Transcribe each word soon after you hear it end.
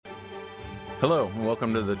Hello, and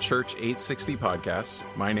welcome to the Church 860 podcast.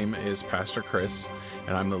 My name is Pastor Chris,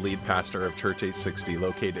 and I'm the lead pastor of Church 860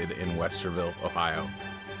 located in Westerville, Ohio.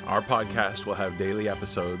 Our podcast will have daily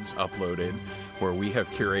episodes uploaded where we have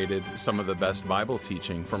curated some of the best Bible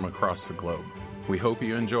teaching from across the globe. We hope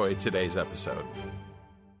you enjoy today's episode.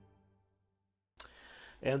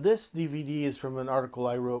 And this DVD is from an article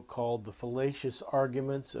I wrote called The Fallacious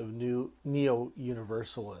Arguments of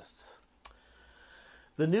Neo-universalists.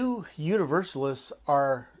 The new universalists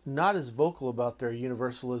are not as vocal about their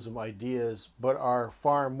universalism ideas, but are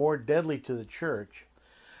far more deadly to the church,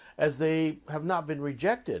 as they have not been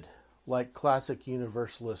rejected like classic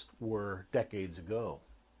universalists were decades ago.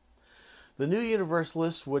 The new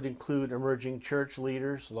universalists would include emerging church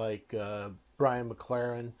leaders like Brian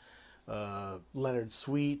McLaren, Leonard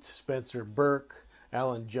Sweet, Spencer Burke,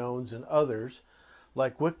 Alan Jones, and others,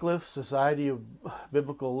 like Wycliffe, Society of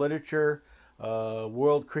Biblical Literature,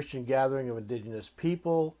 World Christian Gathering of Indigenous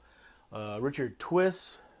People, Richard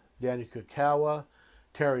Twiss, Daniel Kakawa,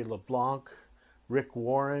 Terry LeBlanc, Rick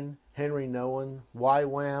Warren, Henry Nouwen,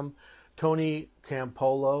 YWAM, Tony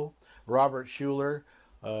Campolo, Robert Schuller,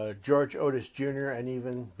 George Otis Jr., and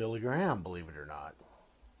even Billy Graham, believe it or not.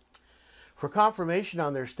 For confirmation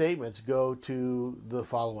on their statements, go to the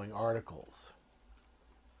following articles.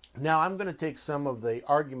 Now, I'm going to take some of the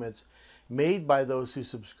arguments made by those who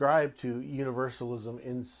subscribe to universalism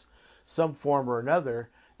in some form or another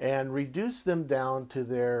and reduce them down to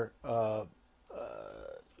their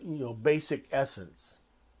basic essence.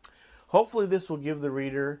 Hopefully this will give the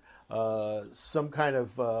reader some kind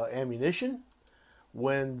of ammunition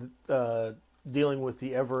when dealing with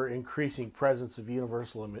the ever-increasing presence of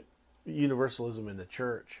universalism in the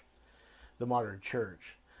church, the modern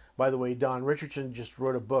church. By the way, Don Richardson just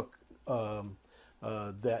wrote a book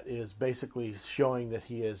that is basically showing that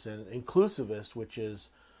he is an inclusivist, which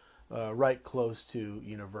is right close to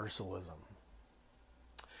universalism.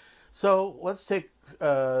 So let's take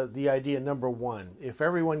the idea number one. If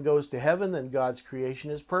everyone goes to heaven, then God's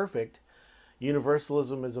creation is perfect.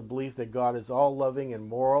 Universalism is a belief that God is all-loving and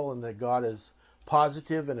moral, and that God is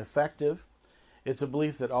positive and effective. It's a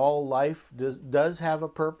belief that all life does have a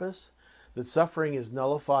purpose, that suffering is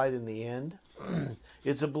nullified in the end.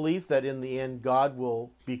 It's a belief that in the end God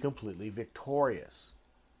will be completely victorious.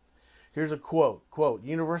 Here's a quote,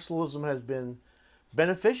 "Universalism has been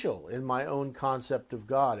beneficial in my own concept of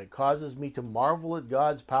God. It causes me to marvel at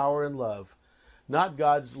God's power and love, not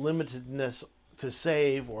God's limitedness to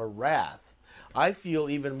save or wrath. I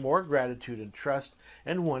feel even more gratitude and trust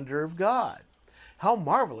and wonder of God. How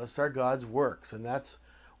marvelous are God's works." And that's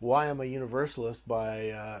Why I'm a Universalist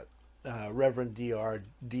by Reverend D.R.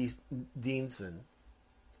 Deanson.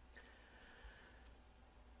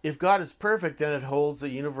 If God is perfect, then it holds that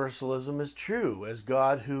universalism is true, as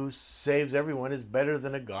God who saves everyone is better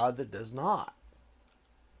than a God that does not.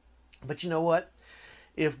 But you know what?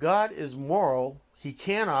 If God is moral, he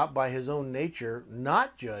cannot, by his own nature,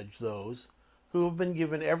 not judge those who have been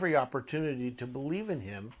given every opportunity to believe in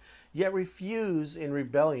him, yet refuse in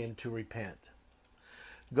rebellion to repent.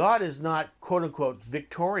 God is not, quote-unquote,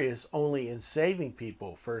 victorious only in saving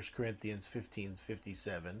people, 1 Corinthians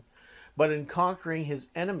 15:57, but in conquering his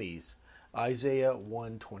enemies, Isaiah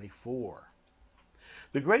 1:24.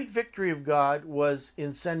 The great victory of God was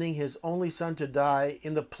in sending his only Son to die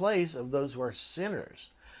in the place of those who are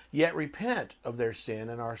sinners, yet repent of their sin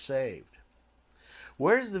and are saved.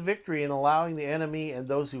 Where is the victory in allowing the enemy and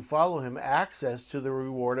those who follow him access to the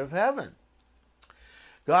reward of heaven?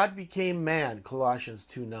 God became man, Colossians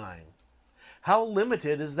 2:9. How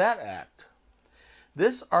limited is that act?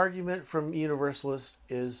 This argument from universalists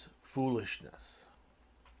is foolishness.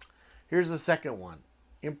 Here's the second one.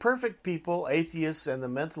 Imperfect people, atheists, and the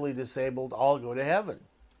mentally disabled all go to heaven.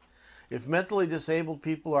 If mentally disabled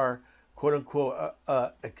people are, quote-unquote,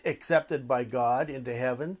 accepted by God into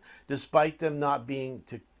heaven, despite them not being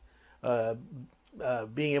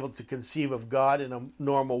able to conceive of God in a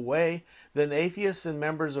normal way, then atheists and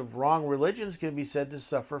members of wrong religions can be said to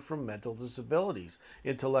suffer from mental disabilities,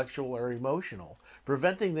 intellectual or emotional,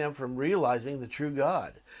 preventing them from realizing the true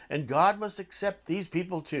God. And God must accept these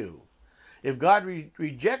people too. If God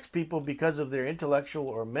rejects people because of their intellectual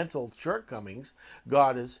or mental shortcomings,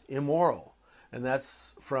 God is immoral. And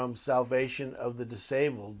that's from Salvation of the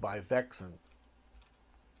Disabled by Vexen.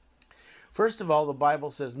 First of all, the Bible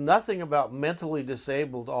says nothing about mentally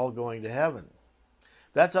disabled all going to heaven.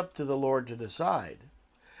 That's up to the Lord to decide.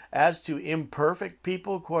 As to imperfect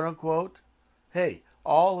people, quote-unquote, hey,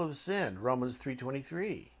 all have sinned, Romans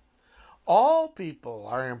 3:23. All people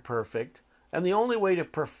are imperfect And the only way to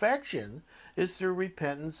perfection is through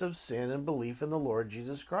repentance of sin and belief in the Lord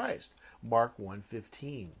Jesus Christ. Mark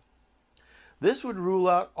 1:15. This would rule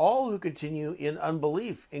out all who continue in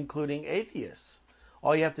unbelief, including atheists.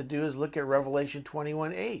 All you have to do is look at Revelation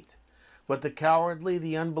 21:8. But the cowardly,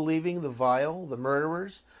 the unbelieving, the vile, the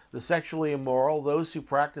murderers, the sexually immoral, those who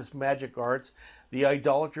practice magic arts, the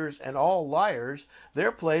idolaters, and all liars,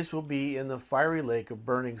 their place will be in the fiery lake of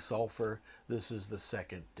burning sulfur. This is the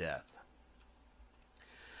second death.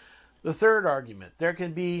 The third argument, there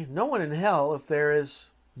can be no one in hell if there is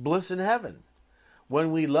bliss in heaven.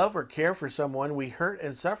 When we love or care for someone, we hurt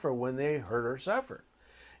and suffer when they hurt or suffer.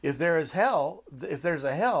 If there's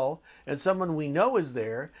a hell and someone we know is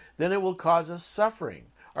there, then it will cause us suffering.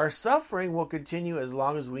 Our suffering will continue as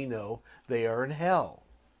long as we know they are in hell.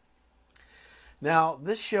 Now,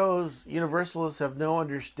 this shows universalists have no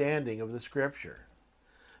understanding of the Scripture.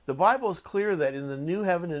 The Bible is clear that in the new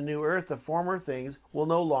heaven and new earth, the former things will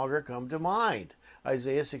no longer come to mind.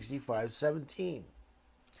 Isaiah 65:17.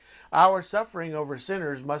 Our suffering over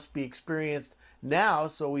sinners must be experienced now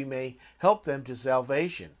so we may help them to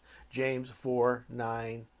salvation. James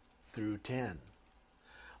 4:9 through 10.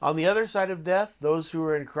 On the other side of death, those who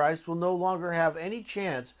are in Christ will no longer have any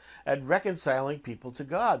chance at reconciling people to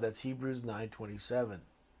God. That's Hebrews 9:27.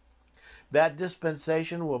 That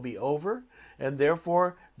dispensation will be over, and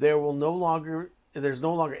therefore there's no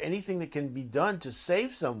longer anything that can be done to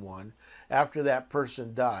save someone after that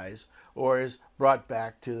person dies or is brought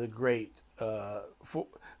back to the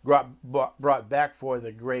brought back for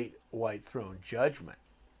the great white throne judgment.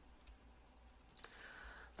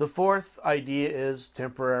 The fourth idea is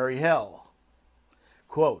temporary hell.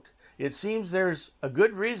 Quote, it seems there's a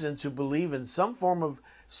good reason to believe in some form of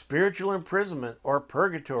spiritual imprisonment or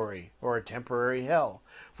purgatory or a temporary hell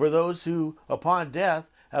for those who, upon death,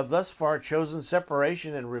 have thus far chosen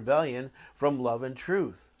separation and rebellion from love and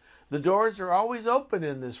truth. The doors are always open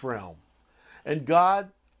in this realm, and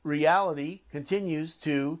God, reality, continues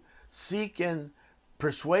to seek and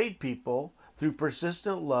persuade people through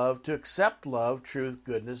persistent love to accept love, truth,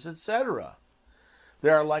 goodness, etc.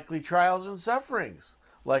 There are likely trials and sufferings,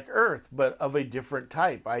 like earth, but of a different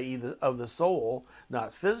type, i.e. of the soul,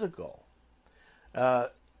 not physical.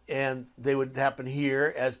 And they would happen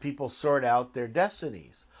here as people sort out their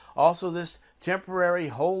destinies. Also, this temporary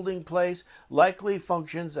holding place likely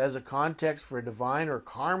functions as a context for divine or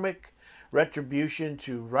karmic retribution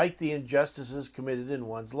to right the injustices committed in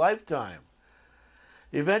one's lifetime.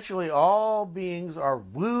 Eventually, all beings are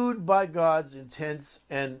wooed by God's intense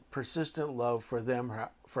and persistent love for them,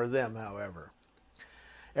 however.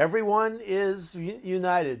 Everyone is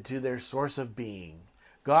united to their source of being.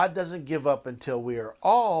 God doesn't give up until we are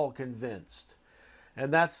all convinced.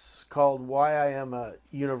 And that's called Why I Am a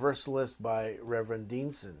Universalist by Reverend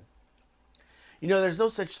Deanson. You know, there's no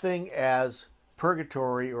such thing as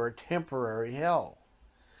purgatory or temporary hell.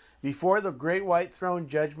 Before the great white throne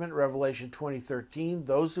judgment, Revelation 20:13,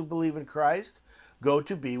 those who believe in Christ go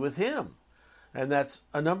to be with him. And that's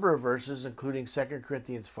a number of verses, including 2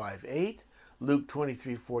 Corinthians 5:8, Luke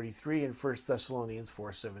 23:43, and 1 Thessalonians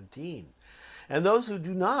 4:17. And those who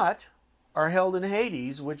do not are held in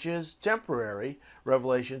Hades, which is temporary,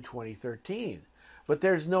 Revelation 20:13. But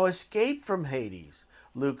there's no escape from Hades,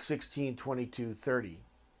 Luke 16:22-30.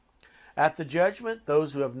 At the judgment,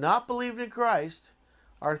 those who have not believed in Christ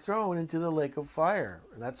are thrown into the lake of fire,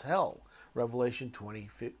 and that's hell, Revelation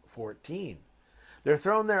 20:14. They're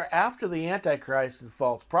thrown there after the Antichrist and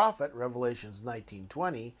false prophet, Revelations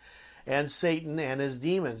 19:20, and Satan and his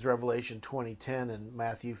demons, Revelation 20:10 and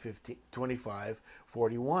Matthew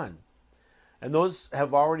 25:41. And those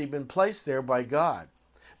have already been placed there by God.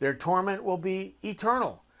 Their torment will be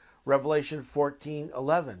eternal, Revelation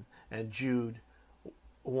 14:11 and Jude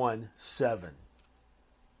 1:7.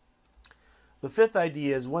 The fifth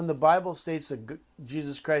idea is when the Bible states that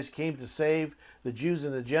Jesus Christ came to save the Jews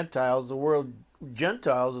and the Gentiles, the word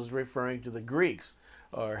Gentiles is referring to the Greeks,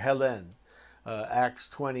 or Hellen, Acts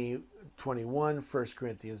 20:21, 1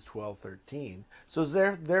 Corinthians 12:13. So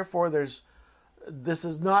therefore, this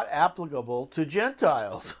is not applicable to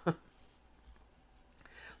Gentiles.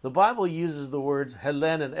 The Bible uses the words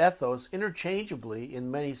Hellen and ethos interchangeably in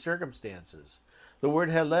many circumstances. The word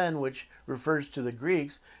Hellen, which refers to the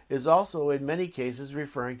Greeks, is also in many cases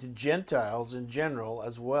referring to Gentiles in general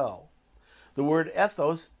as well. The word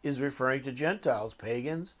ethos is referring to Gentiles,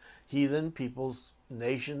 pagans, heathen, peoples,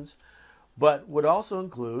 nations, but would also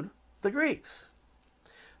include the Greeks.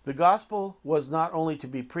 The gospel was not only to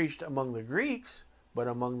be preached among the Greeks, but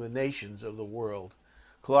among the nations of the world.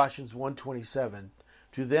 Colossians 1:27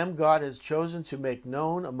 To them God has chosen to make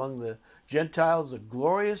known among the Gentiles the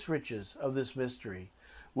glorious riches of this mystery,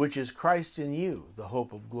 which is Christ in you, the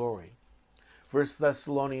hope of glory. 1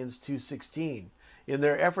 Thessalonians 2:16, in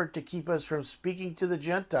their effort to keep us from speaking to the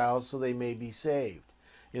Gentiles so they may be saved.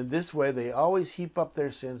 In this way they always heap up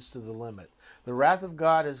their sins to the limit. The wrath of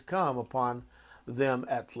God has come upon them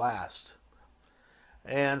at last.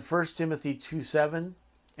 And 1 Timothy 2:7,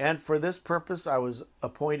 and for this purpose I was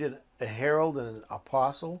appointed a herald and an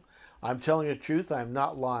apostle. I'm telling the truth, I'm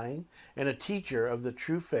not lying, and a teacher of the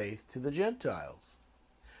true faith to the Gentiles.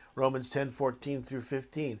 Romans 10:14 through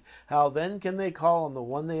 15. How then can they call on the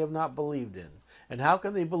one they have not believed in? And how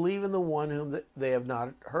can they believe in the one whom they have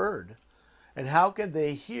not heard? And how can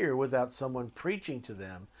they hear without someone preaching to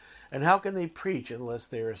them? And how can they preach unless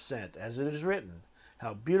they are sent? As it is written,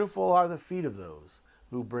 how beautiful are the feet of those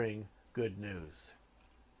who bring good news.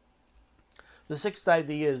 The sixth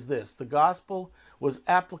idea is this: the gospel was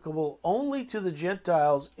applicable only to the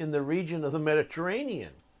Gentiles in the region of the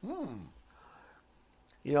Mediterranean.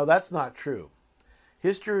 That's not true.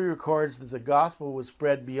 History records that the gospel was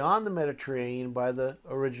spread beyond the Mediterranean by the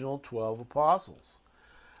original 12 apostles.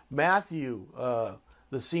 Matthew,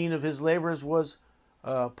 the scene of his labors was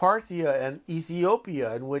Parthia and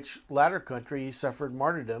Ethiopia, in which latter country he suffered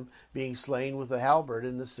martyrdom, being slain with a halberd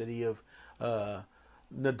in the city of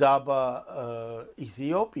Nadaba,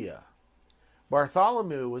 Ethiopia.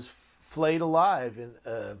 Bartholomew was flayed alive in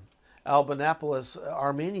Albanopolis,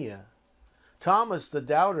 Armenia. Thomas the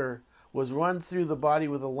Doubter was run through the body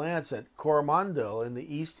with a lance at Coromandel in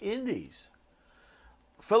the East Indies.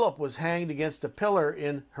 Philip was hanged against a pillar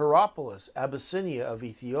in Hierapolis, Abyssinia of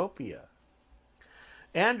Ethiopia.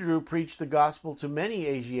 Andrew preached the gospel to many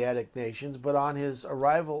Asiatic nations, but on his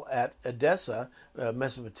arrival at Edessa,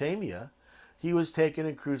 Mesopotamia, he was taken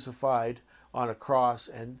and crucified on a cross,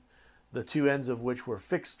 and the two ends of which were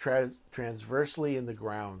fixed transversely in the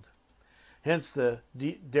ground. Hence the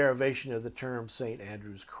derivation of the term St.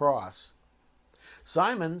 Andrew's Cross.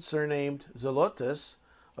 Simon, surnamed Zelotes,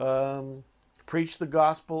 preached the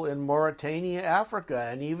gospel in Mauritania, Africa,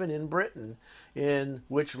 and even in Britain, in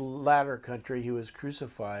which latter country he was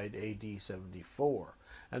crucified AD 74.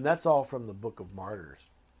 And that's all from the Book of Martyrs.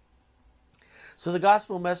 So the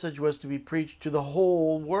gospel message was to be preached to the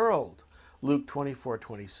whole world, Luke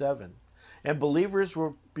 24:27. And believers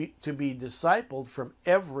were to be discipled from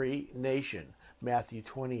every nation, Matthew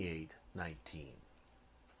 28:19.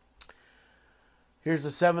 Here's the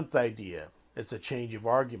seventh idea. It's a change of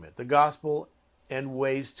argument. The gospel and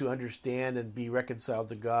ways to understand and be reconciled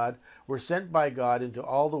to God were sent by God into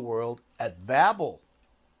all the world at Babel.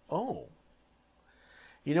 Oh.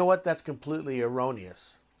 You know what? That's completely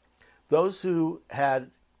erroneous. Those who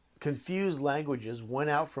had confused languages went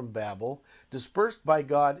out from Babel, dispersed by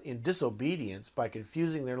God in disobedience by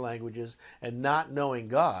confusing their languages and not knowing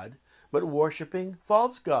God, but worshiping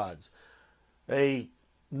false gods. A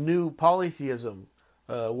new polytheism,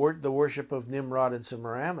 the worship of Nimrod and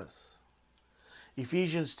Semiramis.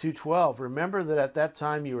 Ephesians 2:12, remember that at that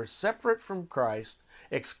time you were separate from Christ,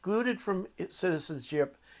 excluded from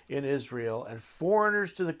citizenship in Israel, and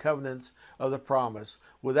foreigners to the covenants of the promise,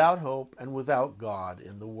 without hope and without God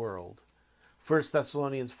in the world. 1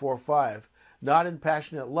 Thessalonians 4:5, not in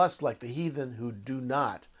passionate lust like the heathen who do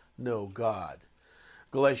not know God.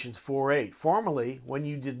 Galatians 4:8, formerly, when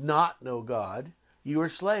you did not know God, you were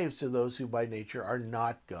slaves to those who by nature are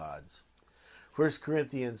not gods. 1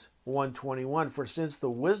 Corinthians 1:21, for since the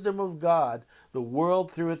wisdom of God, the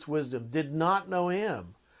world through its wisdom did not know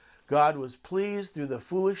him, God was pleased through the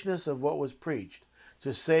foolishness of what was preached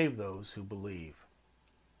to save those who believe.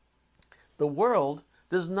 The world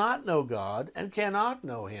does not know God and cannot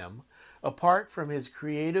know him apart from his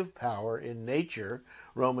creative power in nature,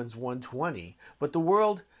 Romans 1:20, but the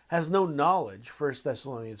world has no knowledge, 1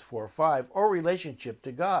 Thessalonians 4:5, or relationship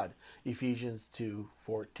to God, Ephesians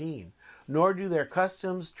 2:14, nor do their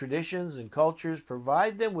customs, traditions, and cultures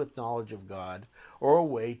provide them with knowledge of God or a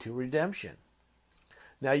way to redemption.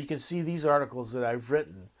 Now you can see these articles that I've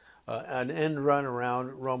written, an end run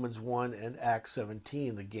around Romans 1 and Acts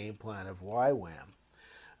 17, the game plan of YWAM.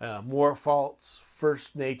 More false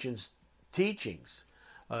First Nations teachings,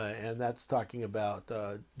 and that's talking about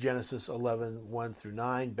Genesis 11:1 through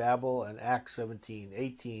 9, Babel, and Acts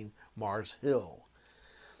 17:18, Mars Hill.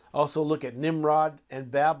 Also look at Nimrod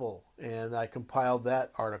and Babel, and I compiled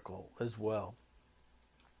that article as well.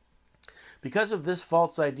 Because of this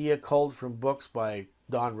false idea culled from books by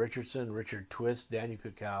Don Richardson, Richard Twist, Daniel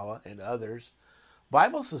Kakawa, and others,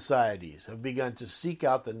 Bible societies have begun to seek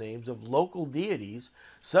out the names of local deities,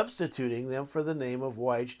 substituting them for the name of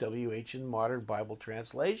YHWH in modern Bible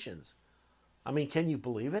translations. I mean, can you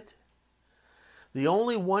believe it? The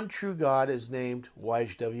only one true God is named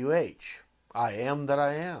YHWH. I am that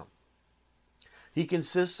I am. He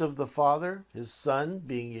consists of the Father, His Son,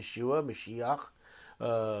 being Yeshua, Mashiach,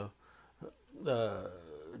 uh,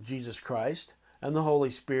 Jesus Christ, and the Holy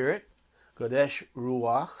Spirit, Kodesh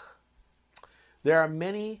Ruach. There are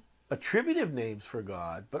many attributive names for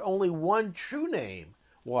God, but only one true name,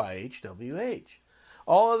 YHWH.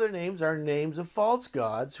 All other names are names of false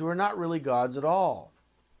gods who are not really gods at all.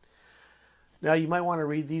 Now, you might want to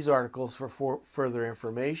read these articles for further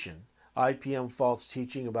information. IPM false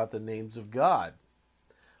teaching about the names of God.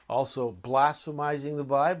 Also, blasphemizing the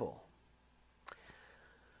Bible.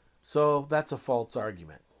 So, that's a false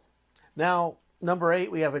argument. Now, number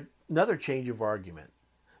 8, we have another change of argument.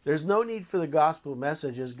 There's no need for the gospel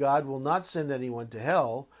message, as God will not send anyone to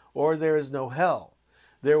hell, or there is no hell.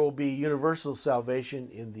 There will be universal salvation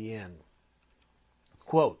in the end.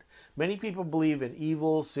 Quote, many people believe in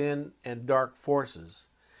evil, sin, and dark forces.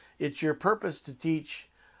 It's your purpose to teach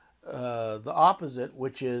the opposite,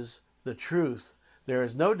 which is the truth. There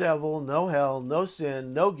is no devil, no hell, no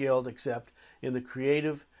sin, no guilt, except in the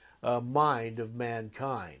creative mind of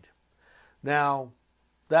mankind. Now,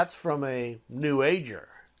 that's from a New Ager.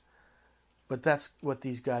 But that's what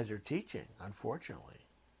these guys are teaching, unfortunately.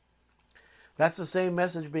 That's the same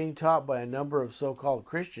message being taught by a number of so-called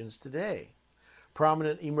Christians today.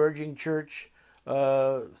 Prominent emerging church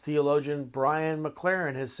theologian Brian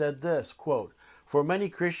McLaren has said this, quote, for many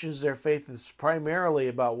Christians, their faith is primarily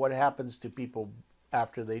about what happens to people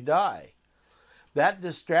after they die. That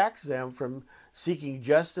distracts them from seeking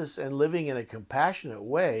justice and living in a compassionate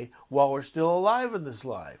way while we're still alive in this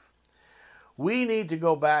life. We need to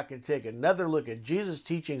go back and take another look at Jesus'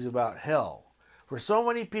 teachings about hell. For so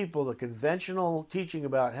many people, the conventional teaching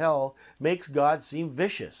about hell makes God seem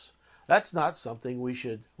vicious. That's not something we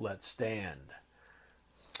should let stand.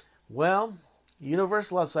 Well,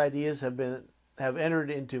 universalist ideas have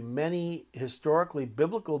entered into many historically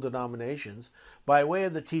biblical denominations by way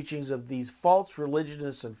of the teachings of these false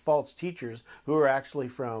religionists and false teachers who are actually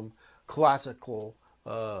from classical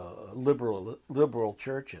liberal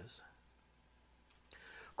churches.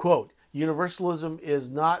 Quote, universalism is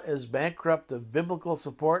not as bankrupt of biblical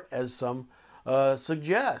support as some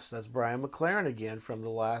suggest. That's Brian McLaren again from the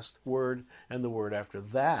last word and the word after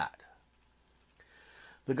that.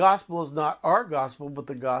 The gospel is not our gospel, but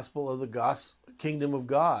the gospel of the kingdom of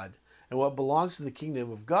God. And what belongs to the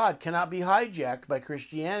kingdom of God cannot be hijacked by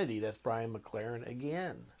Christianity. That's Brian McLaren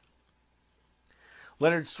again.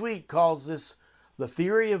 Leonard Sweet calls this the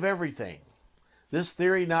theory of everything. This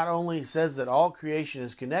theory not only says that all creation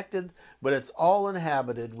is connected, but it's all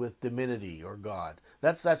inhabited with divinity or God.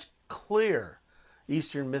 That's clear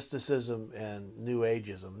Eastern mysticism and New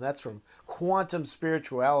Ageism. That's from Quantum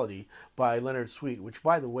Spirituality by Leonard Sweet, which,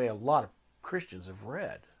 by the way, a lot of Christians have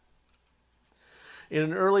read. In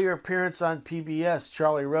an earlier appearance on PBS,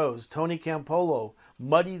 Charlie Rose, Tony Campolo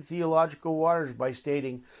muddied theological waters by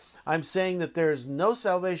stating, I'm saying that there is no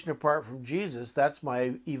salvation apart from Jesus. That's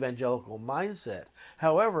my evangelical mindset.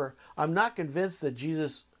 However, I'm not convinced that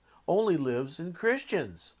Jesus only lives in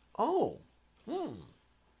Christians.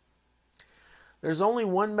 There's only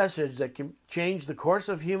one message that can change the course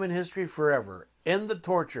of human history forever, end the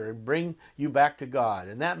torture, and bring you back to God.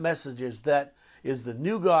 And that message is the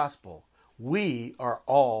new gospel. We are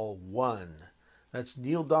all one. That's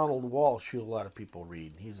Neil Donald Walsh, who a lot of people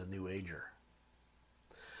read. He's a New Ager.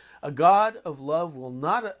 A God of love will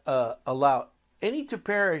not allow any to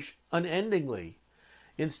perish unendingly.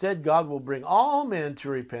 Instead, God will bring all men to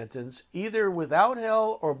repentance, either without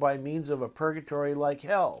hell or by means of a purgatory like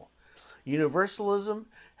hell. Universalism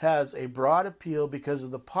has a broad appeal because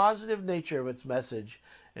of the positive nature of its message,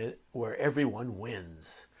 where everyone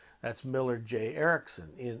wins. That's Millard J.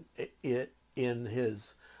 Erickson in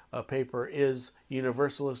his paper, Is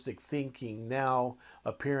Universalistic Thinking Now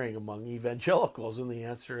Appearing Among Evangelicals? And the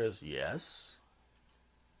answer is yes.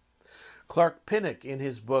 Clark Pinnock, in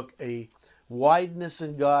his book, A Wideness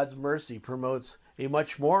in God's Mercy, promotes a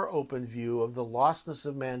much more open view of the lostness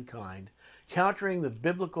of mankind, countering the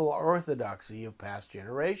biblical orthodoxy of past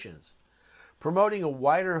generations. Promoting a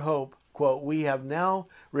wider hope, quote, we have now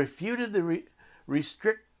refuted the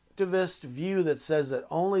restrictivist view that says that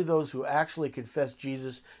only those who actually confess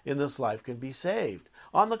Jesus in this life can be saved.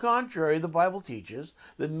 On the contrary, the Bible teaches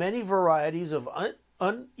that many varieties of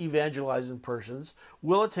unevangelized persons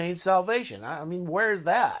will attain salvation. I mean, where's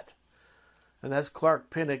that? And that's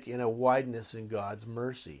Clark Pinnock in A Wideness in God's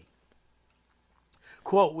Mercy.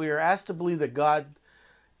 Quote, we are asked to believe that God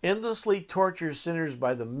endlessly tortures sinners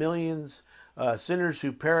by the millions, sinners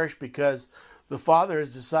who perish because The Father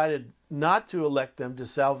has decided not to elect them to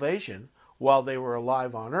salvation while they were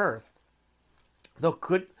alive on earth,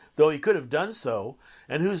 though he could have done so,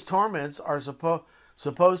 and whose torments are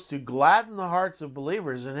supposed to gladden the hearts of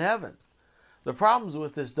believers in heaven. The problems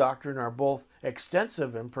with this doctrine are both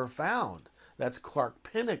extensive and profound. That's Clark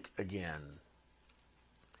Pinnock again.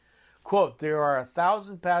 Quote, there are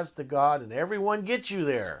 1,000 paths to God and every one gets you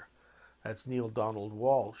there. That's Neil Donald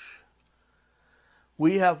Walsh.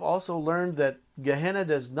 We have also learned that Gehenna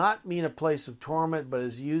does not mean a place of torment, but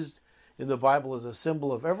is used in the Bible as a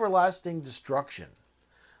symbol of everlasting destruction.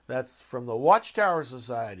 That's from the Watchtower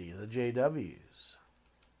Society, the JWs.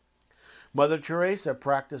 Mother Teresa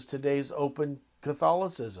practiced today's open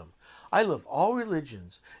Catholicism. I love all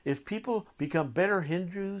religions. If people become better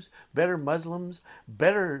Hindus, better Muslims,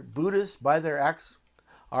 better Buddhists by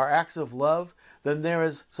our acts of love, then there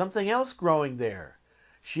is something else growing there.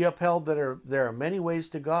 She upheld that there are many ways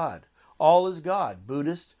to God. All is God.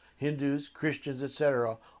 Buddhists, Hindus, Christians,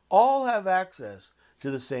 etc. all have access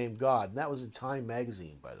to the same God. And that was in Time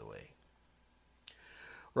magazine, by the way.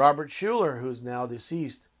 Robert Schuller, who's now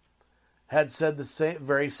deceased, had said the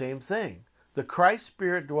very same thing. The Christ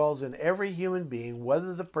Spirit dwells in every human being,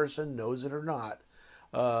 whether the person knows it or not.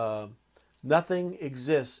 Nothing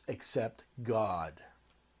exists except God.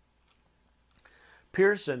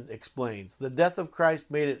 Pearson explains, the death of Christ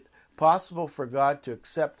made it possible for God to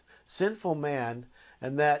accept sinful man,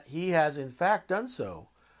 and that he has in fact done so.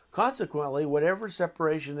 Consequently, whatever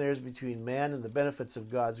separation there is between man and the benefits of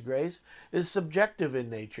God's grace is subjective in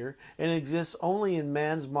nature and exists only in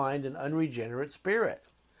man's mind and unregenerate spirit.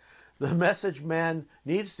 The message man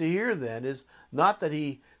needs to hear then is not that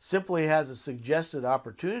he simply has a suggested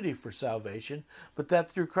opportunity for salvation, but that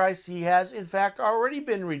through Christ he has in fact already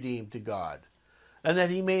been redeemed to God, and that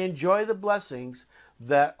he may enjoy the blessings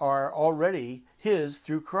that are already his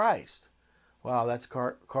through Christ. Wow, that's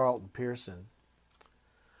Carlton Pearson.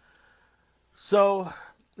 So,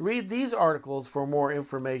 read these articles for more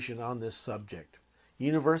information on this subject.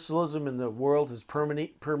 Universalism in the world has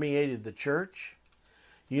permeated the church.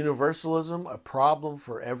 Universalism, a problem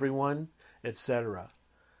for everyone, etc.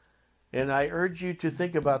 And I urge you to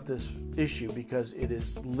think about this issue because it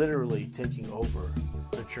is literally taking over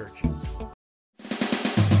the churches.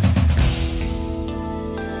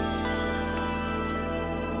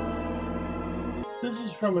 This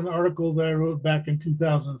is from an article that I wrote back in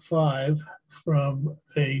 2005 from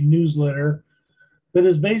a newsletter that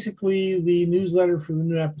is basically the newsletter for the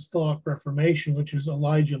New Apostolic Reformation, which is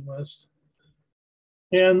Elijah List.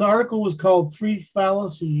 And the article was called 3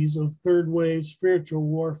 Fallacies of Third Wave Spiritual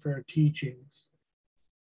Warfare Teachings.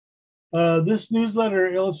 This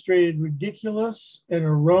newsletter illustrated ridiculous and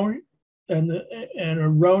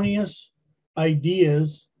erroneous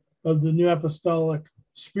ideas of the New Apostolic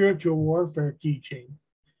Spiritual Warfare Teaching.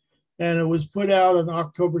 And it was put out on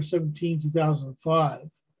October 17, 2005.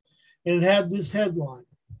 And it had this headline,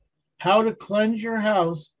 How to Cleanse Your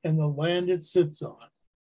House and the Land It Sits On.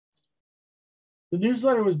 The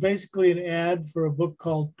newsletter was basically an ad for a book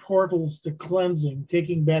called Portals to Cleansing,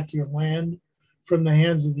 Taking Back Your Land from the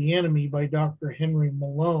Hands of the Enemy by Dr. Henry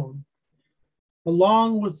Malone.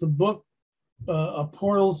 Along with the book, a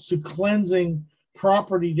Portals to Cleansing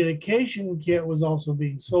property dedication kit was also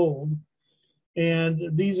being sold. And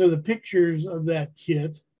these are the pictures of that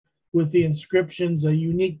kit with the inscriptions, a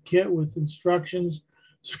unique kit with instructions,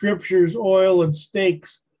 scriptures, oil, and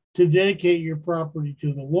stakes to dedicate your property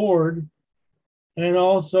to the Lord. And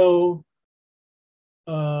also,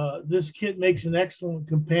 this kit makes an excellent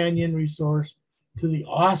companion resource to the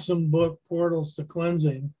awesome book, Portals to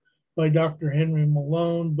Cleansing by Dr. Henry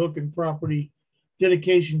Malone. Book and property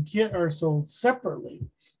dedication kit are sold separately.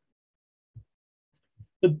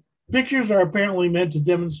 The pictures are apparently meant to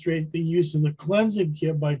demonstrate the use of the cleansing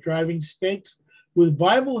kit by driving stakes with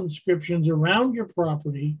Bible inscriptions around your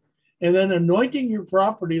property and then anointing your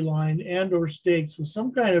property line and or stakes with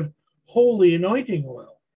some kind of holy anointing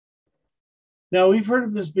oil. Now, we've heard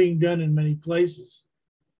of this being done in many places.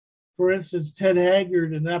 For instance, Ted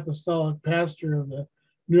Haggard, an apostolic pastor of the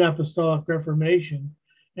New Apostolic Reformation,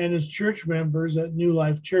 and his church members at New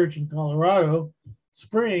Life Church in Colorado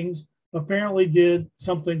Springs apparently did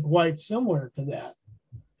something quite similar to that.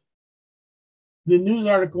 The news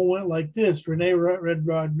article went like this. Rene Red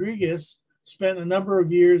Rodriguez spent a number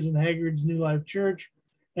of years in Haggard's New Life Church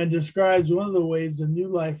and describes one of the ways the New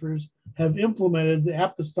Lifers have implemented the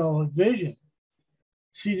apostolic vision.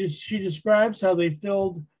 She describes how they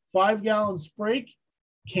filled 5-gallon spray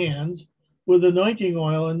cans with anointing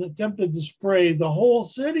oil and attempted to spray the whole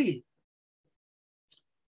city.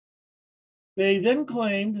 They then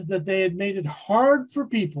claimed that they had made it hard for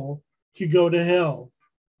people to go to hell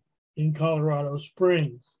in Colorado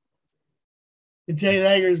Springs. In Ted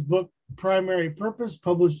Hager's book, Primary Purpose,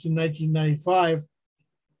 published in 1995,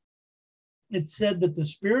 it said that the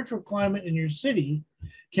spiritual climate in your city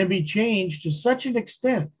can be changed to such an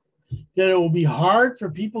extent that it will be hard for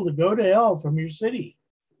people to go to hell from your city.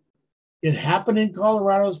 It happened in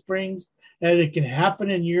Colorado Springs, and it can happen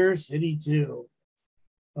in your city too.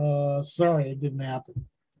 Sorry, it didn't happen.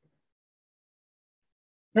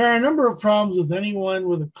 There are a number of problems with anyone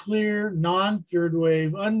with a clear, non-third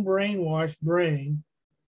wave, unbrainwashed brain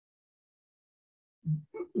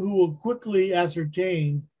who will quickly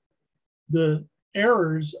ascertain the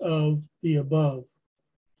errors of the above.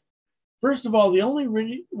 First of all, the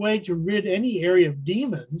only way to rid any area of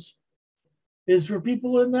demons is for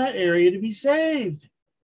people in that area to be saved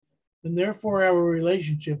and therefore have a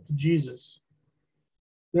relationship to Jesus.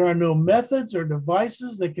 There are no methods or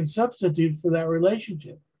devices that can substitute for that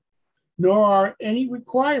relationship, nor are any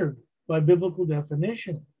required by biblical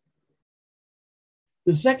definition.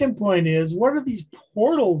 The second point is, what are these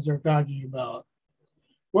portals they're talking about?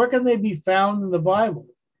 Where can they be found in the Bible?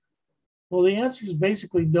 Well, the answer is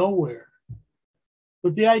basically nowhere.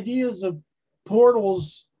 But the ideas of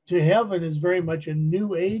portals to heaven is very much a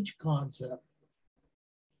New Age concept.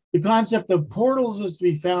 The concept of portals is to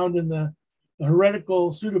be found in the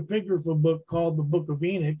heretical pseudepigrapha book called the Book of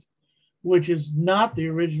Enoch, which is not the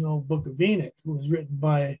original Book of Enoch. It was written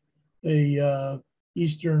by a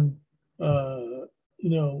Eastern,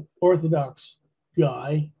 Orthodox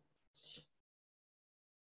guy.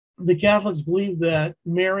 The Catholics believe that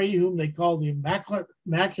Mary, whom they call the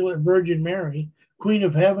Immaculate Virgin Mary, Queen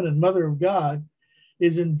of Heaven and Mother of God,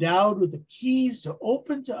 is endowed with the keys to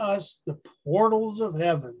open to us the portals of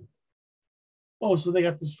heaven. Oh, so they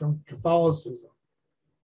got this from Catholicism.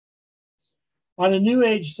 On a New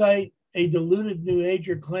Age site, a deluded New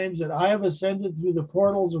Ager claims that I have ascended through the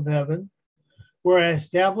portals of heaven, where I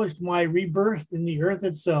established my rebirth in the earth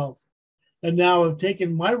itself, and now have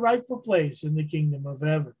taken my rightful place in the kingdom of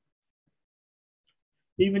heaven.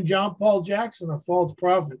 Even John Paul Jackson, a false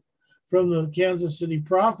prophet from the Kansas City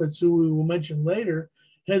Prophets, who we will mention later,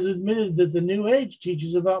 has admitted that the New Age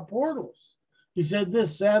teaches about portals. He said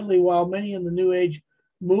this: sadly, while many in the New Age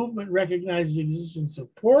movement recognize the existence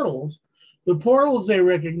of portals, the portals they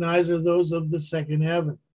recognize are those of the second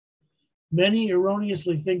heaven. Many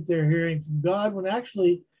erroneously think they're hearing from God when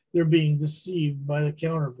actually they're being deceived by the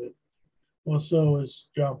counterfeit. Well, so is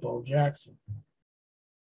John Paul Jackson.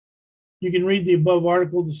 You can read the above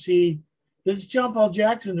article to see that it's John Paul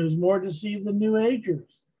Jackson who's more deceived than New Agers.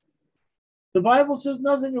 The Bible says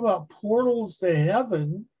nothing about portals to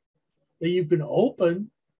heaven that you can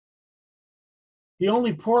open. The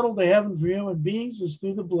only portal to heaven for human beings is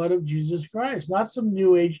through the blood of Jesus Christ, not some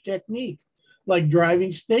New Age technique like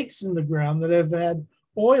driving stakes in the ground that have had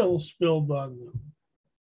oil spilled on them.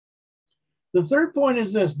 The third point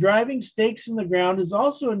is this: driving stakes in the ground is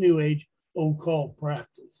also a New Age occult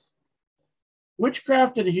practice.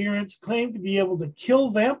 Witchcraft adherents claim to be able to kill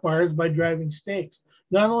vampires by driving stakes,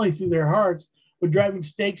 not only through their hearts, but driving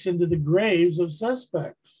stakes into the graves of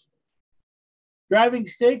suspects. Driving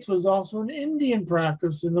stakes was also an Indian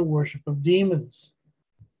practice in the worship of demons.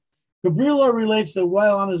 Cabrillo relates that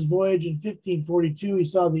while on his voyage in 1542, he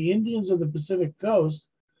saw the Indians of the Pacific coast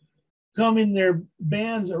come in their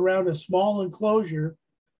bands around a small enclosure.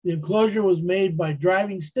 The enclosure was made by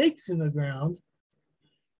driving stakes in the ground.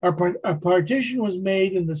 A partition was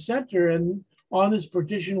made in the center, and on this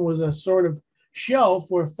partition was a sort of shelf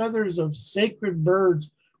where feathers of sacred birds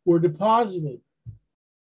were deposited.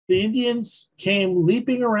 The Indians came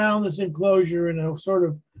leaping around this enclosure in a sort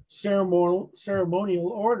of ceremonial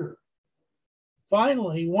order.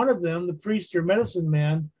 Finally, one of them, the priest or medicine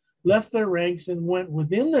man, left their ranks and went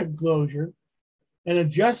within the enclosure and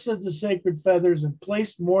adjusted the sacred feathers and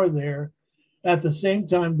placed more there, at the same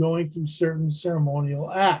time going through certain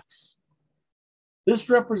ceremonial acts. This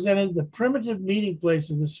represented the primitive meeting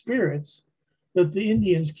place of the spirits that the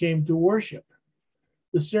Indians came to worship.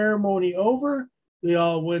 The ceremony over, they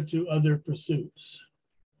all went to other pursuits.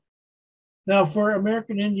 Now, for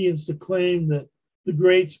American Indians to claim that the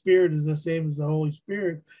Great Spirit is the same as the Holy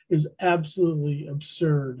Spirit is absolutely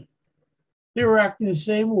absurd. They were acting the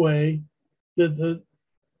same way that the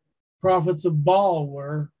prophets of Baal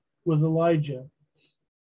were with Elijah.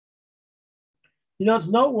 You know, it's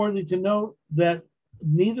noteworthy to note that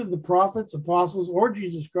neither the prophets, apostles, or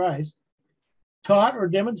Jesus Christ taught or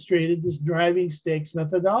demonstrated this driving stakes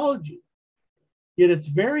methodology. Yet it's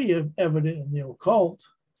very evident in the occult.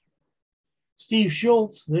 Steve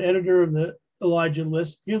Schultz, the editor of the Elijah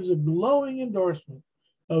List, gives a glowing endorsement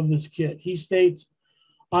of this kit. He states,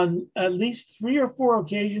 On at least 3 or 4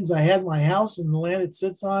 occasions, I had my house and the land it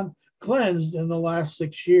sits on cleansed in the last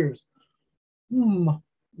 6 years.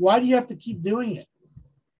 Why do you have to keep doing it?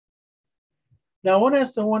 Now, one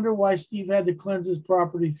has to wonder why Steve had to cleanse his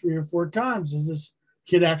property 3 or 4 times. Does this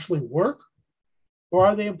kit actually work? Or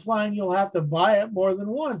are they implying you'll have to buy it more than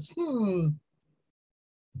once?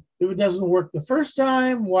 If it doesn't work the first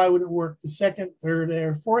time, why would it work the second, third,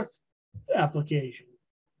 or fourth application?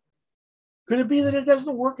 Could it be that it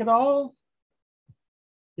doesn't work at all?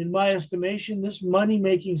 In my estimation, this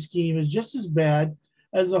money-making scheme is just as bad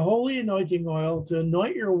as the holy anointing oil to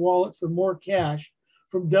anoint your wallet for more cash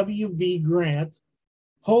from W.V. Grant,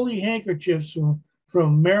 holy handkerchiefs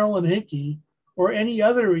from Marilyn Hickey, or any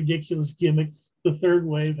other ridiculous gimmick the third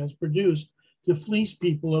wave has produced to fleece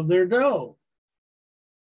people of their dough.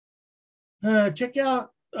 Check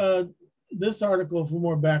out this article for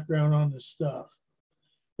more background on this stuff.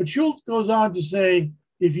 But Schultz goes on to say,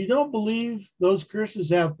 if you don't believe those curses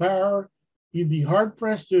have power, you'd be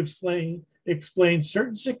hard-pressed to explain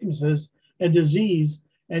certain sicknesses and disease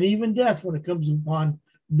and even death when it comes upon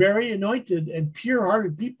very anointed and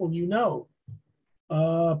pure-hearted people you know.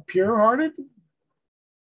 Pure-hearted?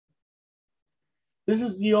 This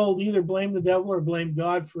is the old either blame the devil or blame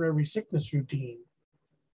God for every sickness routine.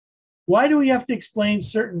 Why do we have to explain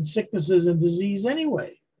certain sicknesses and disease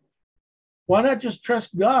anyway? Why not just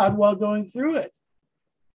trust God while going through it?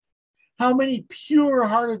 How many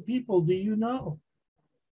pure-hearted people do you know?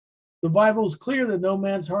 The Bible is clear that no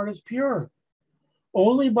man's heart is pure.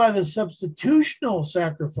 Only by the substitutional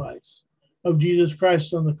sacrifice of Jesus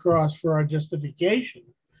Christ on the cross for our justification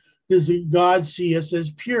does God see us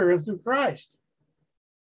as pure through Christ.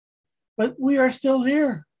 But we are still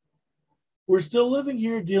here. We're still living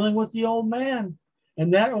here dealing with the old man,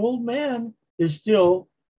 and that old man is still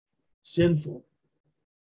sinful.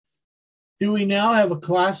 Do we now have a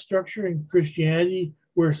class structure in Christianity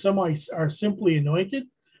where some are simply anointed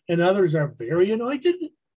and others are very anointed?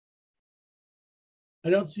 I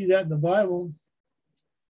don't see that in the Bible.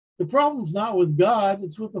 The problem's not with God,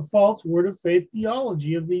 it's with the false word of faith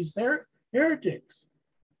theology of these heretics.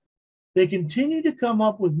 They continue to come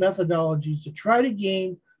up with methodologies to try to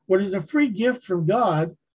gain what is a free gift from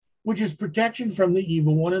God, which is protection from the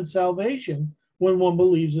evil one and salvation when one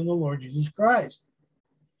believes in the Lord Jesus Christ.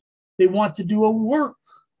 They want to do a work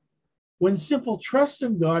when simple trust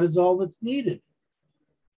in God is all that's needed.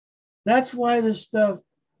 That's why this stuff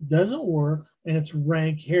doesn't work, and it's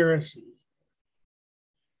rank heresy.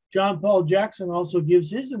 John Paul Jackson also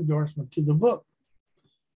gives his endorsement to the book.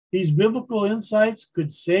 These biblical insights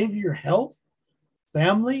could save your health,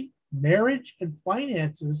 family, marriage, and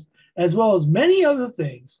finances, as well as many other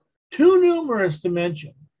things, too numerous to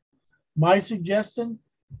mention. My suggestion,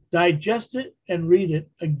 digest it and read it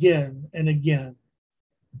again and again.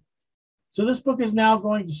 So this book is now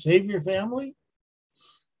going to save your family?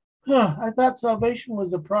 I thought salvation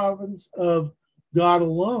was the province of God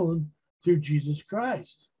alone through Jesus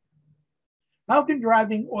Christ. How can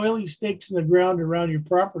driving oily stakes in the ground around your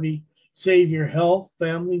property save your health,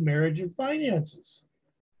 family, marriage, and finances?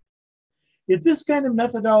 If this kind of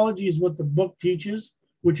methodology is what the book teaches,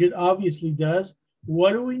 which it obviously does,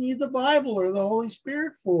 what do we need the Bible or the Holy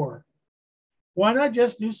Spirit for? Why not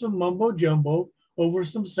just do some mumbo jumbo over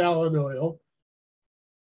some salad oil,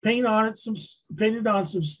 paint it on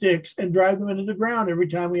some sticks, and drive them into the ground every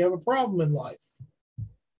time we have a problem in life?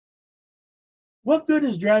 What good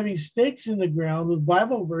is driving stakes in the ground with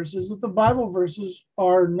Bible verses if the Bible verses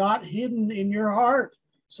are not hidden in your heart?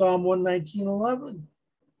 Psalm 119:11.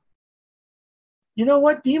 You know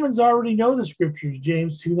what? Demons already know the scriptures,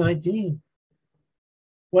 James 2:19.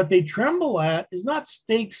 What they tremble at is not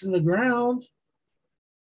stakes in the ground,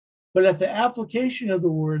 but at the application of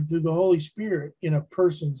the word through the Holy Spirit in a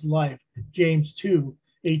person's life, James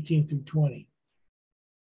 2:18 through 20.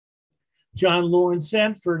 John Lawrence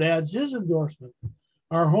Sanford adds his endorsement.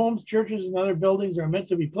 Our homes, churches, and other buildings are meant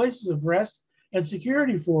to be places of rest and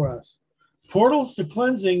security for us. Portals to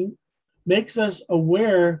cleansing makes us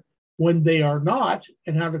aware when they are not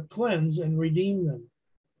and how to cleanse and redeem them.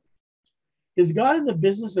 Is God in the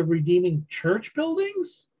business of redeeming church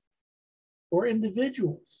buildings or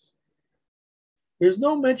individuals? There's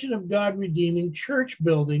no mention of God redeeming church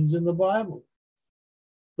buildings in the Bible,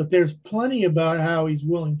 but there's plenty about how he's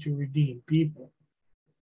willing to redeem people.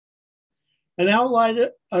 An outline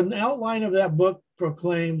of that book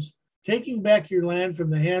proclaims, taking back your land from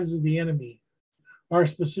the hands of the enemy. Are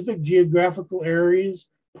specific geographical areas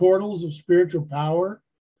portals of spiritual power?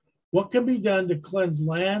 What can be done to cleanse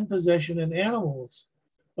land, possession, and animals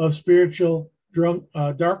of spiritual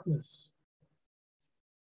darkness?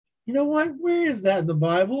 You know what? Where is that in the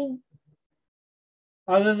Bible?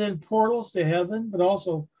 Other than portals to heaven, but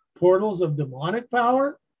also portals of demonic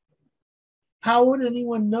power? How would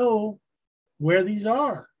anyone know where these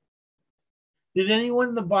are? Did anyone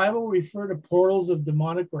in the Bible refer to portals of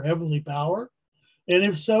demonic or heavenly power? And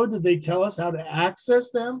if so, did they tell us how to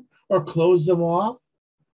access them or close them off?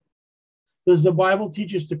 Does the Bible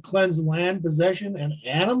teach us to cleanse land, possession, and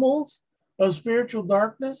animals of spiritual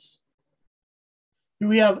darkness? Do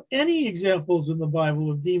we have any examples in the Bible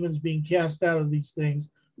of demons being cast out of these things,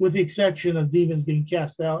 with the exception of demons being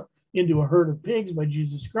cast out into a herd of pigs by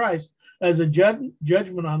Jesus Christ as a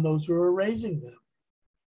judgment on those who are raising them?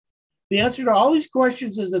 The answer to all these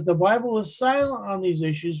questions is that the Bible is silent on these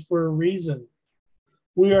issues for a reason.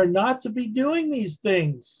 We are not to be doing these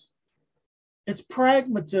things. It's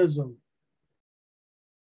pragmatism.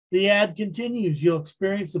 The ad continues. You'll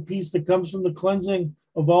experience the peace that comes from the cleansing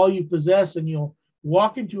of all you possess, and you'll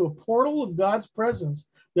walk into a portal of God's presence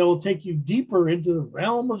that will take you deeper into the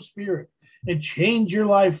realm of spirit and change your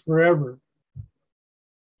life forever.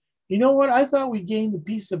 You know what? I thought we gained the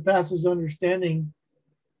peace that passes understanding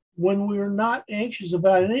when we were not anxious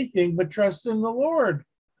about anything but trust in the Lord,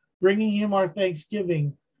 bringing him our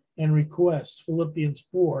thanksgiving and requests. Philippians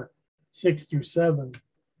 4, 6 through 7.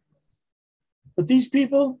 But these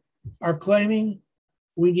people are claiming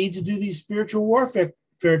we need to do these spiritual warfare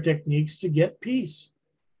techniques to get peace.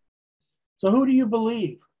 So who do you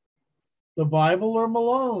believe? The Bible or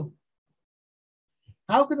Malone?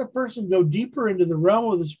 How can a person go deeper into the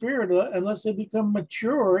realm of the spirit unless they become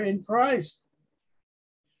mature in Christ?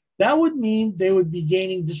 That would mean they would be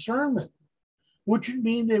gaining discernment, which would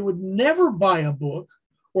mean they would never buy a book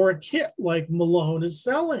or a kit like Malone is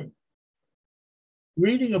selling.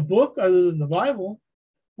 Reading a book other than the Bible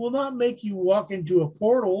will not make you walk into a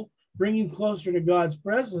portal, bring you closer to God's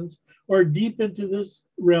presence, or deep into this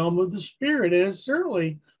realm of the spirit. And it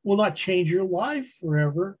certainly will not change your life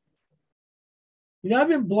forever. You know, I've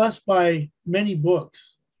been blessed by many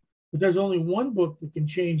books, but there's only one book that can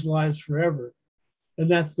change lives forever. And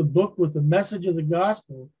that's the book with the message of the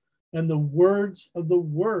gospel and the words of the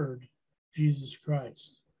word, Jesus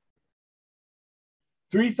Christ.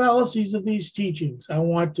 3 fallacies of these teachings. I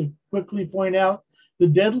want to quickly point out the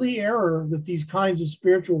deadly error that these kinds of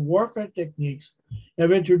spiritual warfare techniques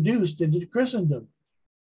have introduced into Christendom.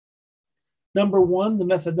 Number 1, the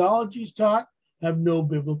methodologies taught have no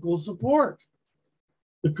biblical support.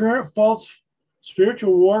 The current false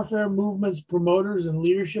spiritual warfare movement's promoters and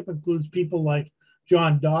leadership includes people like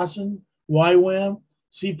John Dawson, YWAM,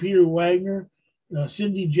 C. Peter Wagner,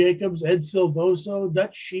 Cindy Jacobs, Ed Silvoso,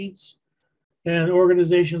 Dutch Sheets, and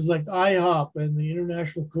organizations like IHOP and the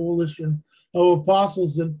International Coalition of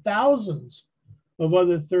Apostles, and thousands of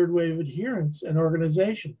other third wave adherents and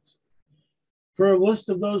organizations. For a list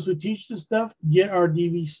of those who teach this stuff, get our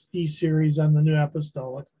DVD series on the New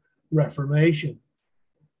Apostolic Reformation.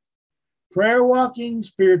 Prayer walking,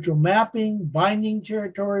 spiritual mapping, binding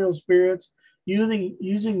territorial spirits,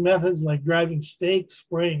 using methods like driving stakes,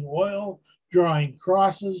 spraying oil, drawing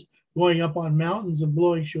crosses, going up on mountains and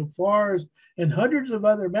blowing shofars, and hundreds of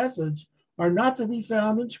other methods are not to be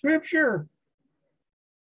found in Scripture.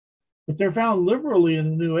 But they're found liberally in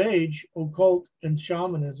the New Age, occult, and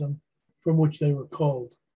shamanism, from which they were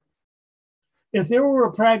culled. If there were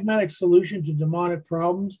a pragmatic solution to demonic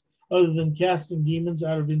problems other than casting demons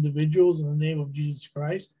out of individuals in the name of Jesus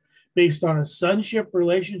Christ, based on a sonship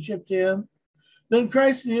relationship to him, then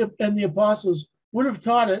Christ and the apostles would have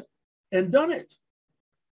taught it and done it.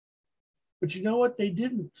 But you know what? They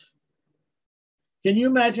didn't. Can you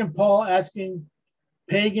imagine Paul asking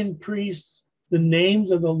pagan priests the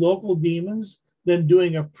names of the local demons, then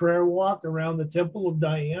doing a prayer walk around the temple of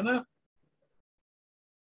Diana?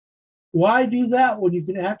 Why do that when you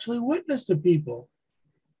can actually witness to people,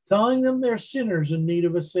 telling them they're sinners in need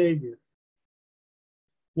of a savior?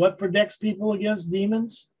 What protects people against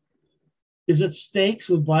demons? Is it stakes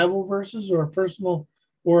with Bible verses or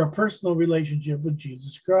a personal relationship with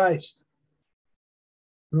Jesus Christ?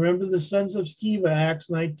 Remember the sons of Sceva, Acts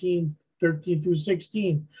 19, 13 through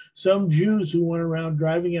 16. Some Jews who went around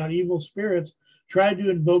driving out evil spirits tried to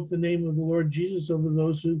invoke the name of the Lord Jesus over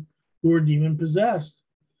those who were demon-possessed.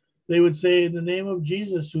 They would say, in the name of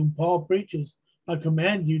Jesus, whom Paul preaches, I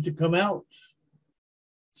command you to come out.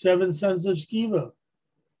 7 sons of Sceva,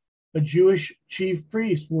 a Jewish chief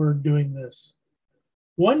priest, were doing this.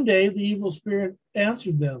 One day, the evil spirit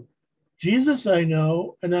answered them, Jesus I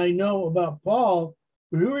know, and I know about Paul,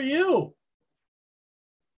 but who are you?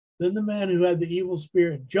 Then the man who had the evil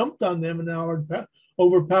spirit jumped on them and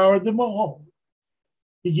overpowered them all.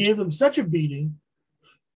 He gave them such a beating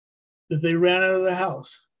that they ran out of the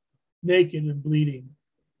house naked and bleeding.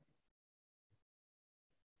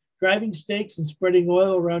 Driving stakes and spreading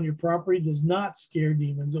oil around your property does not scare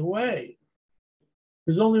demons away.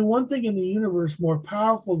 There's only one thing in the universe more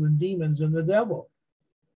powerful than demons and the devil.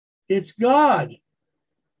 It's God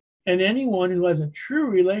and anyone who has a true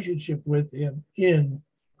relationship with him in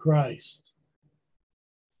Christ.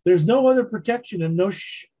 There's no other protection and no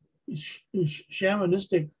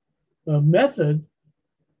shamanistic method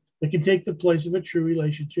that can take the place of a true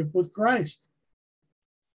relationship with Christ.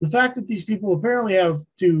 The fact that these people apparently have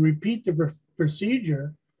to repeat the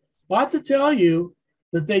procedure ought to tell you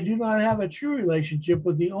that they do not have a true relationship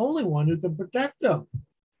with the only one who can protect them.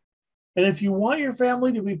 And if you want your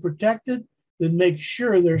family to be protected, then make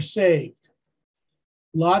sure they're saved.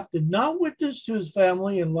 Lot did not witness to his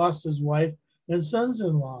family and lost his wife and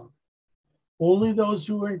sons-in-law. Only those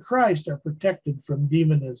who are in Christ are protected from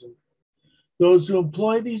demonism. Those who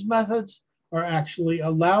employ these methods are actually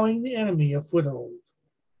allowing the enemy a foothold.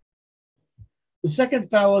 The second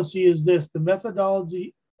fallacy is this: the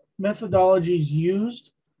methodologies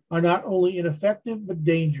used are not only ineffective, but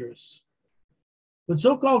dangerous. When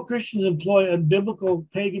so-called Christians employ unbiblical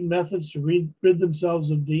pagan methods to rid themselves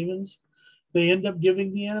of demons, they end up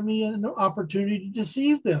giving the enemy an opportunity to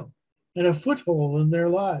deceive them and a foothold in their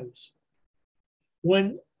lives.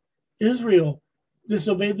 When Israel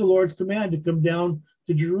disobeyed the Lord's command to come down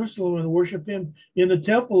to Jerusalem and worship him in the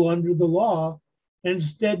temple under the law, and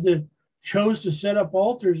instead chose to set up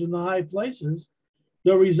altars in the high places,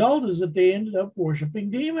 the result is that they ended up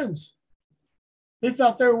worshiping demons. They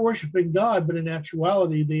thought they were worshiping God, but in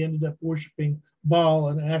actuality, they ended up worshiping Baal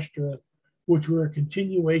and Ashtoreth, which were a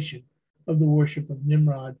continuation of the worship of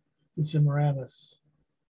Nimrod and Semiramis.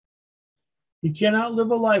 You cannot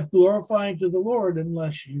live a life glorifying to the Lord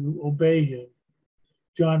unless you obey him.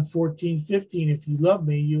 John 14:15, if you love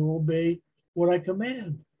me, you will obey what I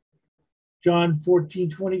command. John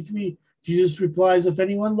 14:23, Jesus replies, if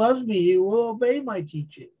anyone loves me, he will obey my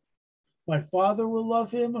teaching. My Father will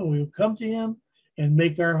love him, and we will come to him and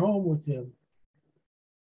make our home with him.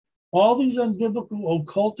 All these unbiblical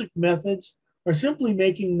occultic methods are simply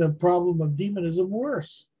making the problem of demonism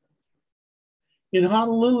worse. In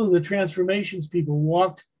Honolulu, the transformations people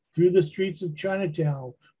walked through the streets of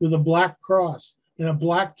Chinatown with a black cross and a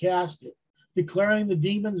black casket, declaring the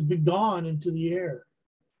demons begone into the air.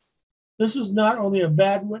 This was not only a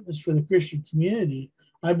bad witness for the Christian community,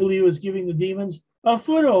 I believe it was giving the demons a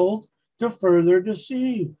foothold to further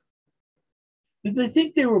deceive. Did they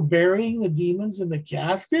think they were burying the demons in the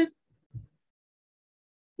casket?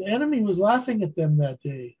 The enemy was laughing at them that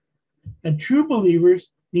day. And true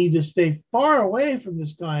believers need to stay far away from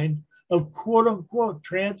this kind of quote-unquote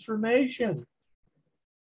transformation.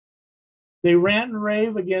 They rant and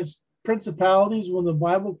rave against principalities when the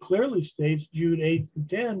Bible clearly states, Jude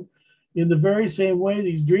 8-10, in the very same way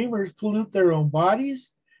these dreamers pollute their own bodies,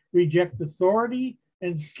 reject authority,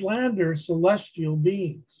 and slander celestial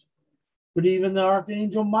beings. But even the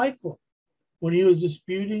archangel Michael, when he was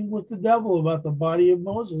disputing with the devil about the body of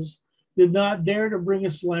Moses, did not dare to bring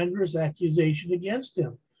a slanderous accusation against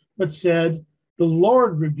him, but said, the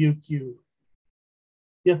Lord rebuke you.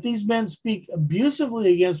 Yet these men speak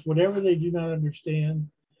abusively against whatever they do not understand,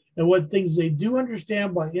 and what things they do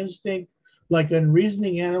understand by instinct, like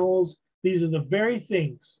unreasoning animals, these are the very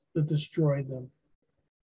things that destroy them.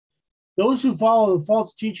 Those who follow the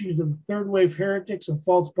false teachings of the third wave heretics and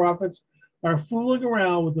false prophets are fooling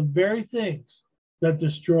around with the very things that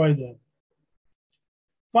destroy them.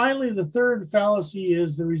 Finally, the third fallacy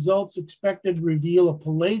is the results expected reveal a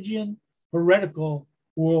Pelagian heretical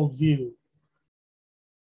worldview.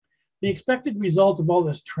 The expected result of all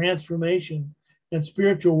this transformation and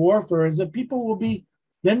spiritual warfare is that people will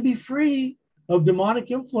then be free of demonic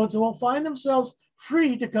influence and will find themselves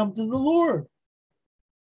free to come to the Lord.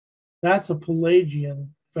 That's a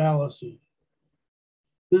Pelagian fallacy.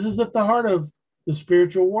 This is at the heart of the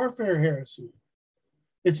spiritual warfare heresy.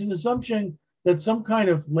 It's an assumption that some kind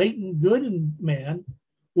of latent good in man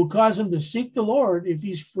will cause him to seek the Lord if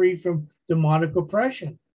he's free from demonic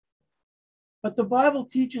oppression. But the Bible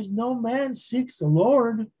teaches no man seeks the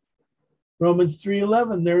Lord. Romans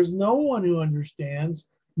 3:11, there's no one who understands,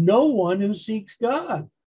 no one who seeks God.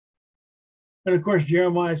 And of course,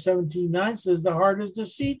 Jeremiah 17:9 says the heart is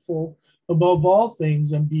deceitful above all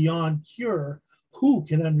things and beyond cure. Who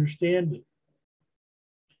can understand it?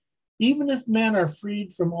 Even if men are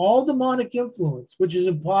freed from all demonic influence, which is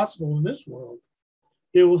impossible in this world,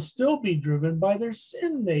 they will still be driven by their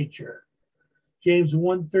sin nature. James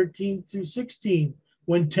 1:13-16,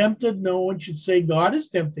 when tempted, no one should say, God is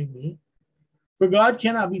tempting me. For God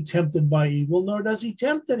cannot be tempted by evil, nor does he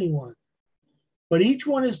tempt anyone. But each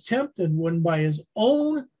one is tempted when by his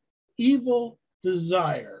own evil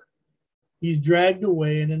desire he's dragged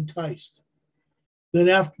away and enticed. Then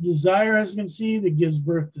after desire has conceived, it gives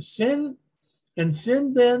birth to sin. And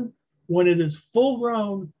sin then, when it is full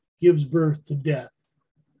grown, gives birth to death.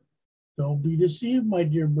 Don't be deceived, my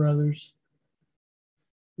dear brothers.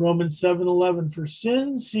 Romans 7:11, for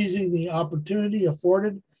sin, seizing the opportunity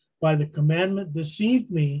afforded by the commandment,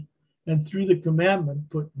 deceived me, and through the commandment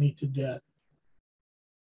put me to death.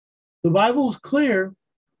 The Bible is clear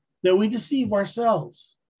that we deceive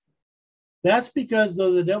ourselves. That's because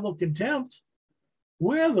though the devil can tempt,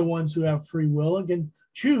 we're the ones who have free will and can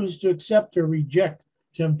choose to accept or reject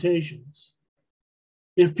temptations.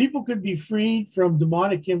 If people could be freed from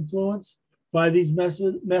demonic influence by these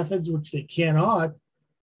methods, which they cannot,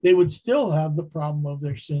 they would still have the problem of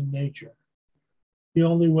their sin nature. The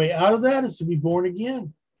only way out of that is to be born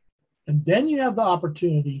again. And then you have the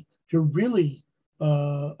opportunity to really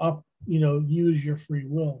use your free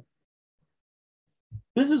will.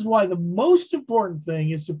 This is why the most important thing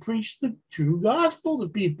is to preach the true gospel to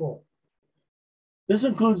people. This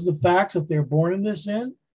includes the facts that they're born into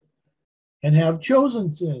sin and have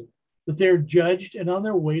chosen sin, that they're judged and on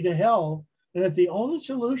their way to hell, and that the only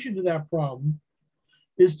solution to that problem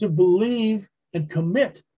is to believe and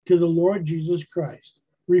commit to the Lord Jesus Christ,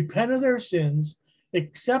 repent of their sins,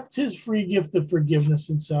 accept his free gift of forgiveness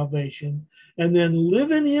and salvation, and then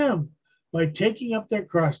live in him by taking up their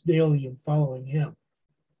cross daily and following him.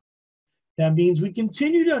 That means we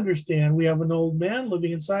continue to understand we have an old man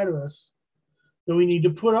living inside of us that we need to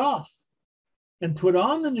put off and put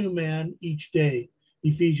on the new man each day,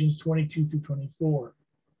 Ephesians 22-24.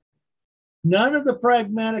 None of the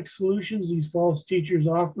pragmatic solutions these false teachers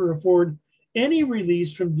offer afford any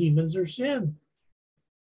release from demons or sin.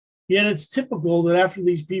 Yet it's typical that after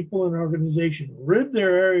these people in an organization rid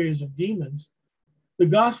their areas of demons, the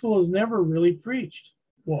gospel is never really preached.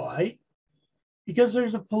 Why? Because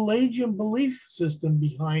there's a Pelagian belief system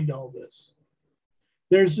behind all this.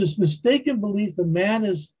 There's this mistaken belief that man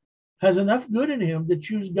has enough good in him to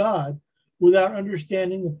choose God without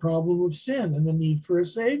understanding the problem of sin and the need for a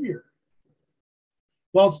savior.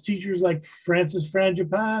 False teachers like Francis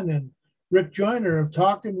Frangipane and Rick Joyner have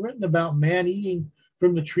talked and written about man eating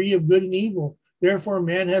from the tree of good and evil. Therefore,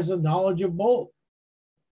 man has a knowledge of both.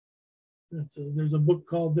 There's a book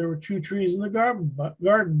called There Were Two Trees in the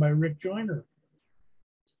Garden by Rick Joyner.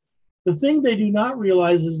 The thing they do not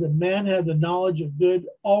realize is that man had the knowledge of good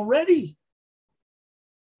already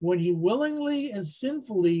when he willingly and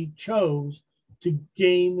sinfully chose to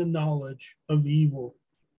gain the knowledge of evil.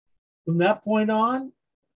 From that point on,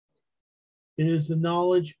 it is the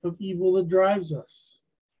knowledge of evil that drives us,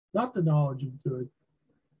 not the knowledge of good.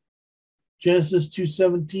 Genesis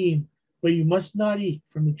 2:17, but you must not eat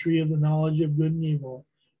from the tree of the knowledge of good and evil,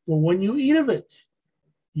 for when you eat of it,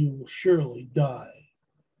 you will surely die.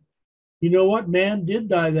 You know what? Man did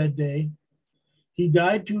die that day. He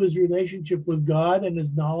died to his relationship with God and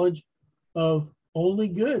his knowledge of only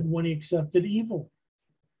good when he accepted evil.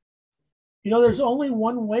 You know, there's only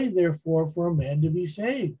one way, therefore, for a man to be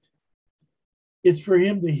saved. It's for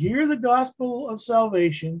him to hear the gospel of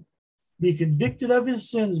salvation, be convicted of his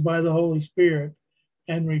sins by the Holy Spirit,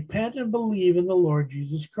 and repent and believe in the Lord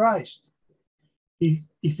Jesus Christ.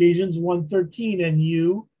 Ephesians 1:13, and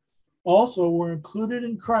you also were included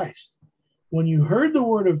in Christ when you heard the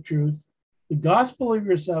word of truth, the gospel of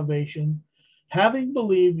your salvation. Having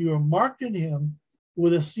believed, you are marked in him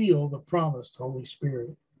with a seal, the promised Holy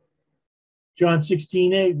Spirit. John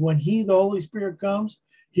 16:8, when he, the Holy Spirit, comes,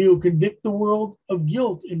 he will convict the world of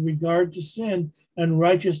guilt in regard to sin and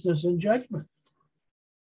righteousness and judgment.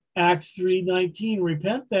 Acts 3:19,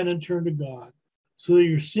 repent then and turn to God, so that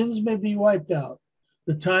your sins may be wiped out.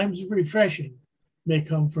 The times of refreshing may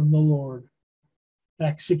come from the Lord.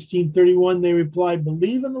 Acts 16:31, they replied,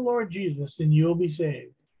 believe in the Lord Jesus and you will be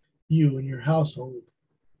saved, you and your household.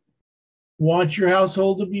 Want your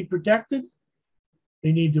household to be protected?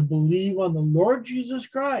 They need to believe on the Lord Jesus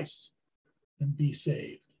Christ and be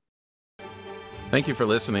saved. Thank you for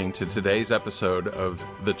listening to today's episode of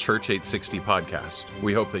the Church 860 podcast.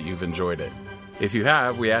 We hope that you've enjoyed it. If you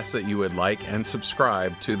have, we ask that you would like and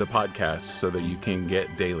subscribe to the podcast so that you can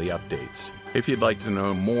get daily updates. If you'd like to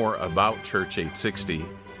know more about Church 860,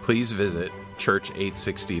 please visit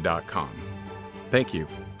church860.com. Thank you.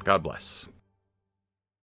 God bless.